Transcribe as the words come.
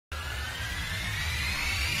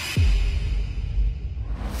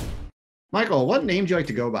Mychal, what name do you like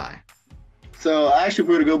to go by? So I actually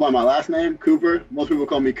prefer to go by my last name, Cooper. Most people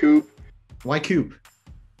call me Coop. Why Coop?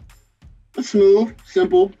 It's smooth,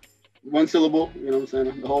 simple, one syllable. You know what I'm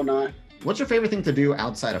saying? The whole nine. What's your favorite thing to do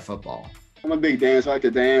outside of football? I'm a big dancer. I like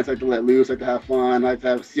to dance. I like to let loose. I like to have fun. I like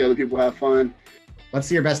to see other people have fun. Let's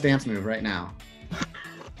see your best dance move right now.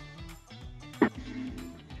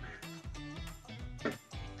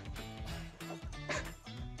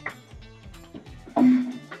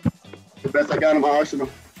 The best I got in my arsenal.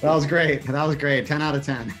 That was great. That was great. 10 out of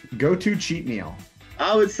 10. Go-to cheat meal.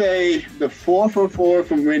 I would say the 4 for $4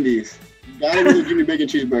 from Wendy's. Gotta be the Jimmy Bacon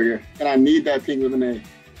cheeseburger, and I need that pink lemonade.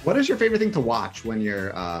 What is your favorite thing to watch when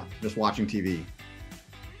you're just watching TV?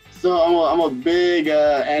 So I'm a big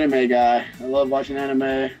anime guy. I love watching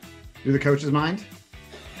anime. Do the coach's mind?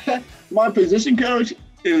 My position coach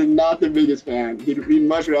is not the biggest fan. He'd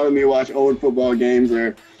much rather me watch old football games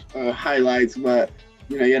or highlights, but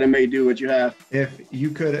you know, you gotta make do what you have. If you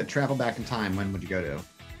could travel back in time, when would you go to?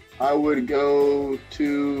 I would go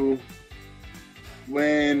to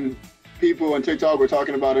when people on TikTok were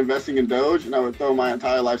talking about investing in Doge, and I would throw my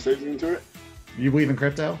entire life savings into it. You believe in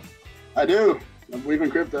crypto? I do. I believe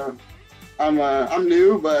in crypto. I'm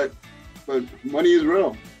new, but money is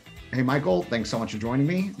real. Hey, Mychal, thanks so much for joining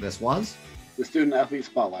me. This was The Student Athlete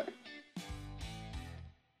Spotlight.